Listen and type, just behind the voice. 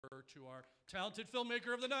to our talented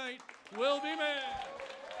filmmaker of the night, Will Beamon.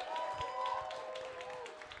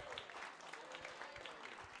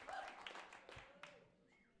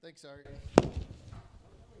 Thanks, Art.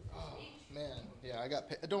 Oh, man. Yeah, I got.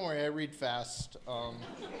 Don't worry, I read fast. I'm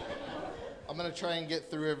gonna try and get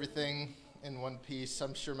through everything in one piece.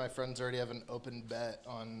 I'm sure my friends already have an open bet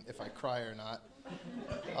on if I cry or not.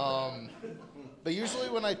 But usually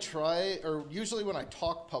when I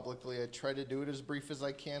talk publicly, I try to do it as brief as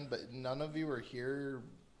I can. But none of you are here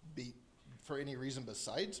for any reason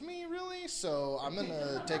besides me, really. So I'm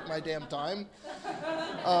gonna take my damn time.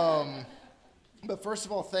 But first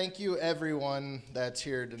of all, thank you everyone that's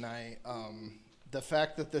here tonight. The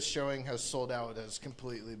fact that this showing has sold out has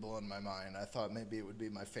completely blown my mind. I thought maybe it would be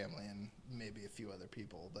my family and maybe a few other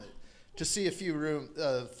people, but to see a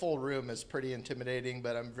full room is pretty intimidating.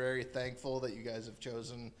 But I'm very thankful that you guys have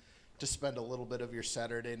chosen to spend a little bit of your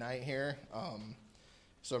Saturday night here.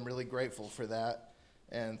 So I'm really grateful for that,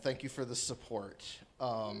 and thank you for the support.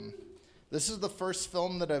 This is the first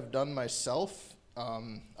film that I've done myself.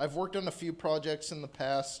 I've worked on a few projects in the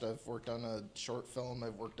past. I've worked on a short film.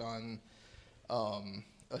 I've worked on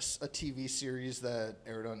a TV series that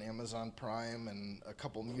aired on Amazon Prime and a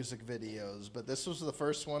couple music videos. But this was the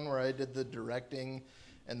first one where I did the directing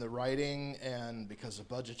and the writing, and because of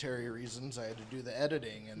budgetary reasons, I had to do the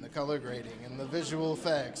editing and the color grading and the visual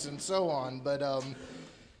effects and so on. But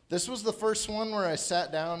this was the first one where I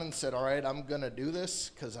sat down and said, all right, I'm going to do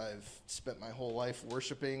this because I've spent my whole life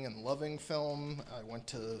worshiping and loving film. I went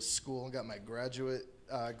to school and got my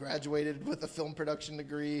graduated with a film production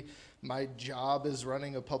degree. My job is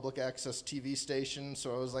running a public access TV station,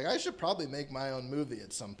 so I was like, I should probably make my own movie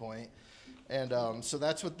at some point. And so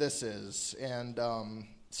that's what this is. And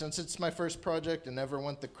since it's my first project, I never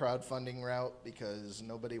went the crowdfunding route because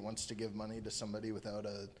nobody wants to give money to somebody without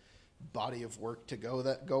a body of work to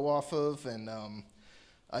go off of. And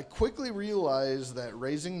I quickly realized that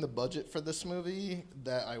raising the budget for this movie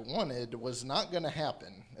that I wanted was not going to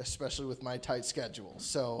happen, especially with my tight schedule.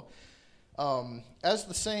 So as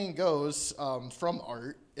the saying goes from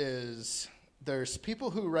art is there's people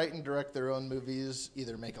who write and direct their own movies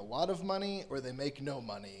either make a lot of money or they make no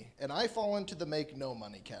money. And I fall into the make no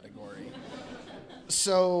money category.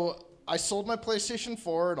 So I sold my PlayStation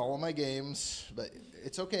 4 and all of my games, but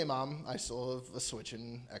it's okay, Mom. I still have a Switch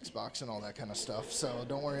and Xbox and all that kind of stuff, so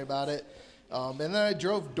don't worry about it. And then I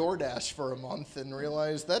drove DoorDash for a month and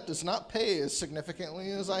realized that does not pay as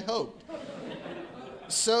significantly as I hoped.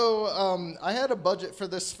 So I had a budget for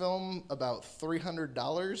this film about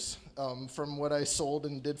 $300 from what I sold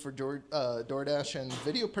and did for DoorDash, and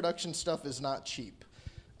video production stuff is not cheap.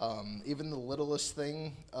 Even the littlest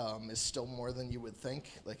thing is still more than you would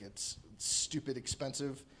think. Like, it's stupid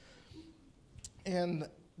expensive. And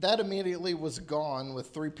that immediately was gone with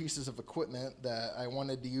 3 pieces of equipment that I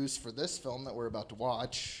wanted to use for this film that we're about to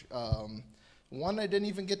watch. One I didn't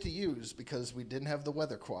even get to use because we didn't have the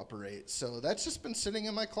weather cooperate. So that's just been sitting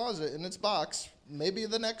in my closet in its box. Maybe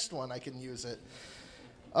the next one I can use it.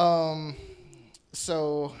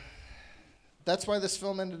 So that's why this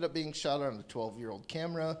film ended up being shot on a 12-year-old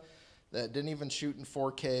camera that didn't even shoot in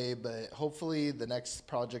 4K, but hopefully the next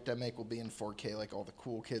project I make will be in 4K like all the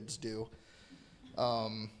cool kids do.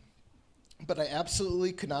 But I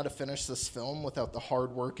absolutely could not have finished this film without the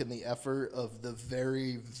hard work and the effort of the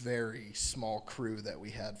very, very small crew that we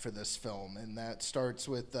had for this film. And that starts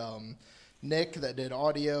with Nick that did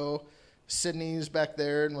audio. Sydney's back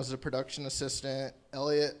there and was a production assistant.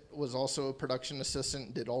 Elliot was also a production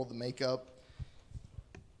assistant, did all the makeup.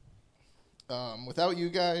 Without you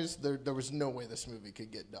guys, there was no way this movie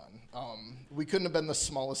could get done. We couldn't have been the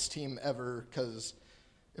smallest team ever because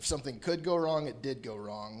if something could go wrong, it did go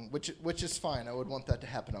wrong, which is fine. I would want that to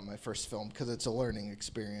happen on my first film because it's a learning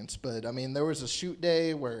experience. But, I mean, there was a shoot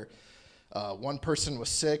day where one person was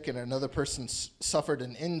sick and another person suffered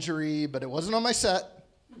an injury, but it wasn't on my set.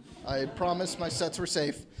 I promise my sets were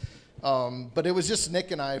safe. But it was just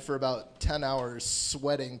Nick and I for about 10 hours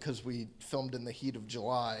sweating because we filmed in the heat of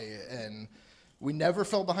July, and we never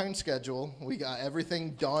fell behind schedule. We got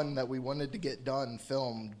everything done that we wanted to get done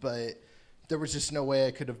filmed, but there was just no way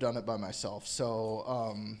I could have done it by myself.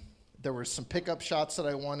 So there were some pickup shots that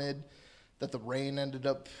I wanted that the rain ended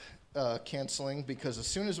up canceling because as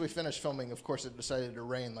soon as we finished filming, of course, it decided to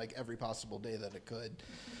rain like every possible day that it could.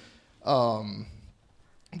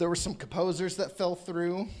 There were some composers that fell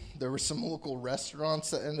through. There were some local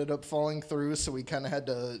restaurants that ended up falling through, so we kind of had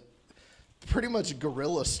to pretty much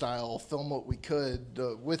guerrilla style film what we could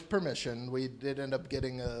with permission. We did end up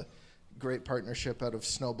getting a great partnership out of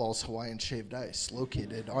Snowball's Hawaiian Shaved Ice,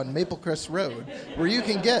 located on Maple Crest Road, where you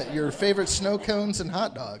can get your favorite snow cones and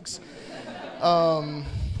hot dogs.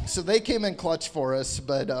 So they came in clutch for us,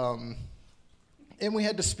 but and we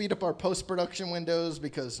had to speed up our post-production windows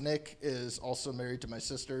because Nick is also married to my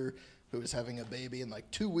sister, who is having a baby in like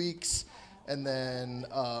 2 weeks. And then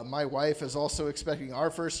my wife is also expecting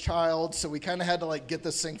our first child, so we kind of had to like get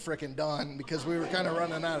this thing frickin' done because we were kind of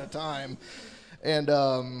running out of time. And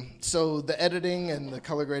so the editing and the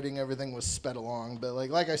color grading, everything was sped along. But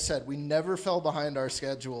like I said, we never fell behind our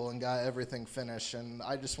schedule and got everything finished. And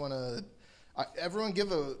I just want to, everyone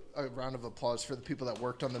give a round of applause for the people that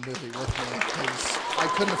worked on the movie with me, because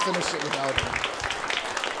I couldn't have finished it without them.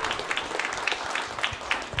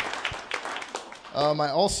 I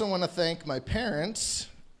also want to thank my parents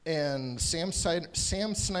and Sam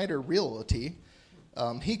Snyder Realty.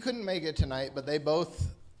 He couldn't make it tonight, but they both,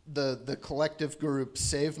 the collective group,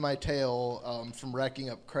 saved my tail from racking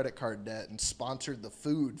up credit card debt and sponsored the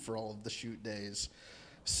food for all of the shoot days.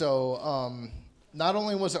 So not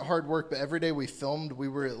only was it hard work, but every day we filmed, we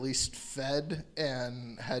were at least fed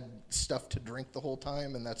and had stuff to drink the whole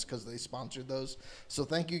time, and that's because they sponsored those. So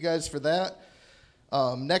thank you guys for that.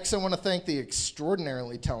 Next, I want to thank the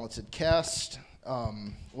extraordinarily talented cast.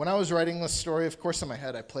 When I was writing this story, of course, in my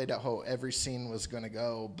head, I played out how every scene was going to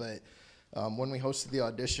go, but when we hosted the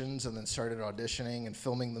auditions and then started auditioning and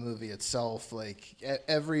filming the movie itself, like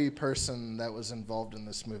every person that was involved in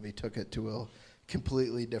this movie took it to a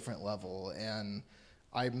completely different level, and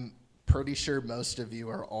I'm pretty sure most of you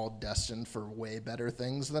are all destined for way better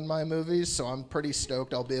things than my movies, so I'm pretty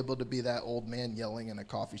stoked I'll be able to be that old man yelling in a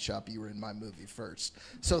coffee shop, "You were in my movie first."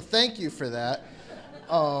 So thank you for that.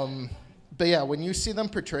 But yeah, when you see them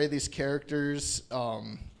portray these characters,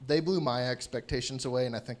 they blew my expectations away,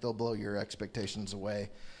 and I think they'll blow your expectations away.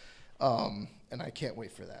 And I can't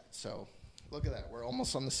wait for that. So look at that. We're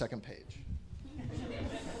almost on the second page.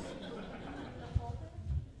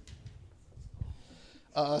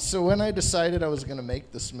 So when I decided I was going to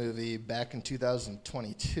make this movie back in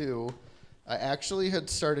 2022, I actually had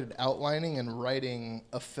started outlining and writing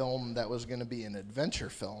a film that was going to be an adventure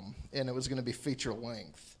film, and it was going to be feature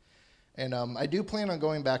length. And I do plan on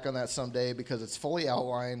going back on that someday because it's fully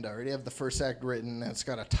outlined. I already have the first act written, and it's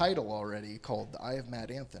got a title already called The Eye of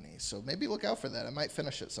Mad Anthony. So maybe look out for that. I might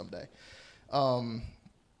finish it someday.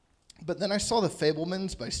 But then I saw The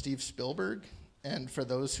Fabelmans by Steve Spielberg. And for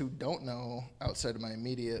those who don't know, outside of my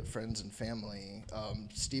immediate friends and family,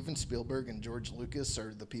 Steven Spielberg and George Lucas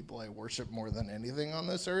are the people I worship more than anything on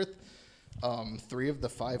this earth. 3 of the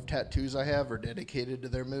 5 tattoos I have are dedicated to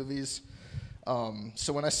their movies.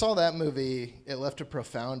 So when I saw that movie, it left a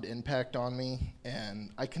profound impact on me, and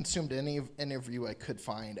I consumed any interview I could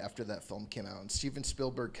find after that film came out. And Steven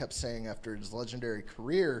Spielberg kept saying after his legendary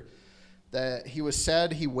career that he was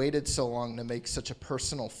sad he waited so long to make such a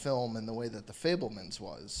personal film in the way that The Fabelmans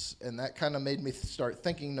was. And that kind of made me start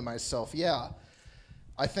thinking to myself, yeah,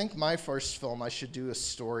 I think my first film, I should do a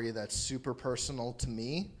story that's super personal to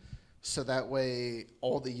me, so that way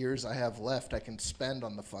all the years I have left I can spend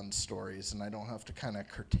on the fun stories and I don't have to kind of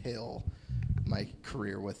curtail my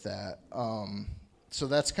career with that. So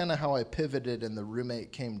that's kind of how I pivoted and The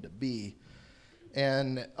Roommate came to be.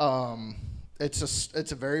 And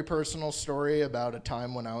it's a very personal story about a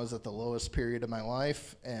time when I was at the lowest period of my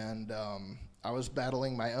life, and I was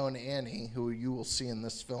battling my own Annie, who you will see in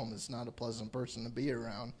this film is not a pleasant person to be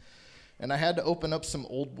around. And I had to open up some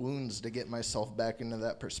old wounds to get myself back into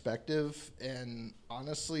that perspective, and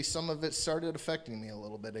honestly, some of it started affecting me a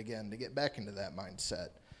little bit again to get back into that mindset.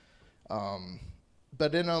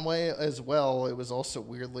 But in a way as well, it was also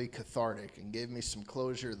weirdly cathartic and gave me some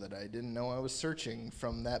closure that I didn't know I was searching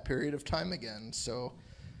from that period of time again. So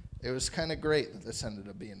it was kind of great that this ended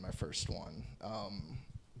up being my first one.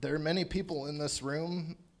 There are many people in this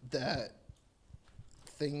room that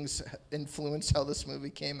things influenced how this movie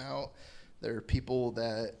came out. There are people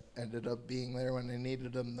that ended up being there when I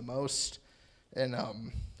needed them the most. And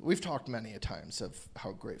we've talked many a times of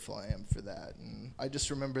how grateful I am for that. And I just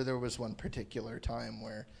remember there was one particular time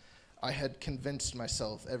where I had convinced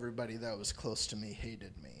myself everybody that was close to me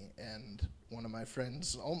hated me. And one of my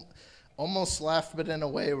friends almost laughed, but in a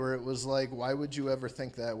way where it was like, why would you ever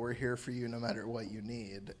think that? We're here for you no matter what you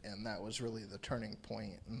need. And that was really the turning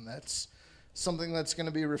point. And that's something that's going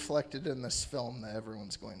to be reflected in this film that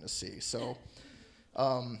everyone's going to see. So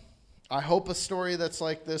I hope a story that's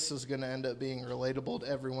like this is going to end up being relatable to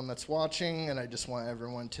everyone that's watching, and I just want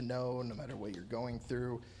everyone to know, no matter what you're going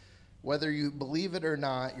through, whether you believe it or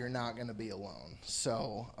not, you're not going to be alone.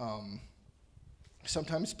 So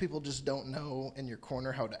sometimes people just don't know in your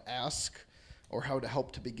corner how to ask or how to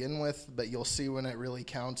help to begin with, but you'll see when it really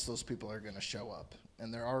counts, those people are going to show up.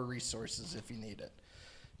 And there are resources if you need it.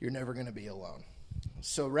 You're never going to be alone.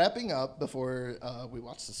 So wrapping up before we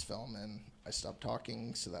watch this film and I stop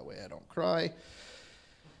talking so that way I don't cry,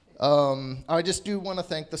 I just do want to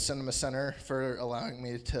thank the Cinema Center for allowing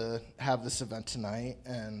me to have this event tonight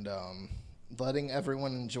and letting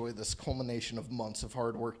everyone enjoy this culmination of months of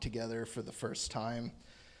hard work together for the first time.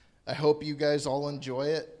 I hope you guys all enjoy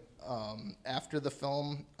it. After the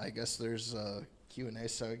film, I guess there's a Q&A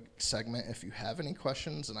segment if you have any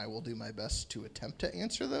questions, and I will do my best to attempt to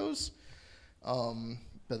answer those.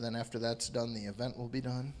 But then after that's done, the event will be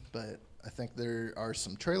done. But I think there are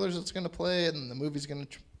some trailers that's going to play, and the movie's going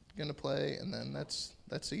to play, and then that's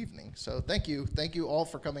the evening. So thank you all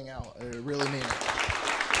for coming out. I really mean it.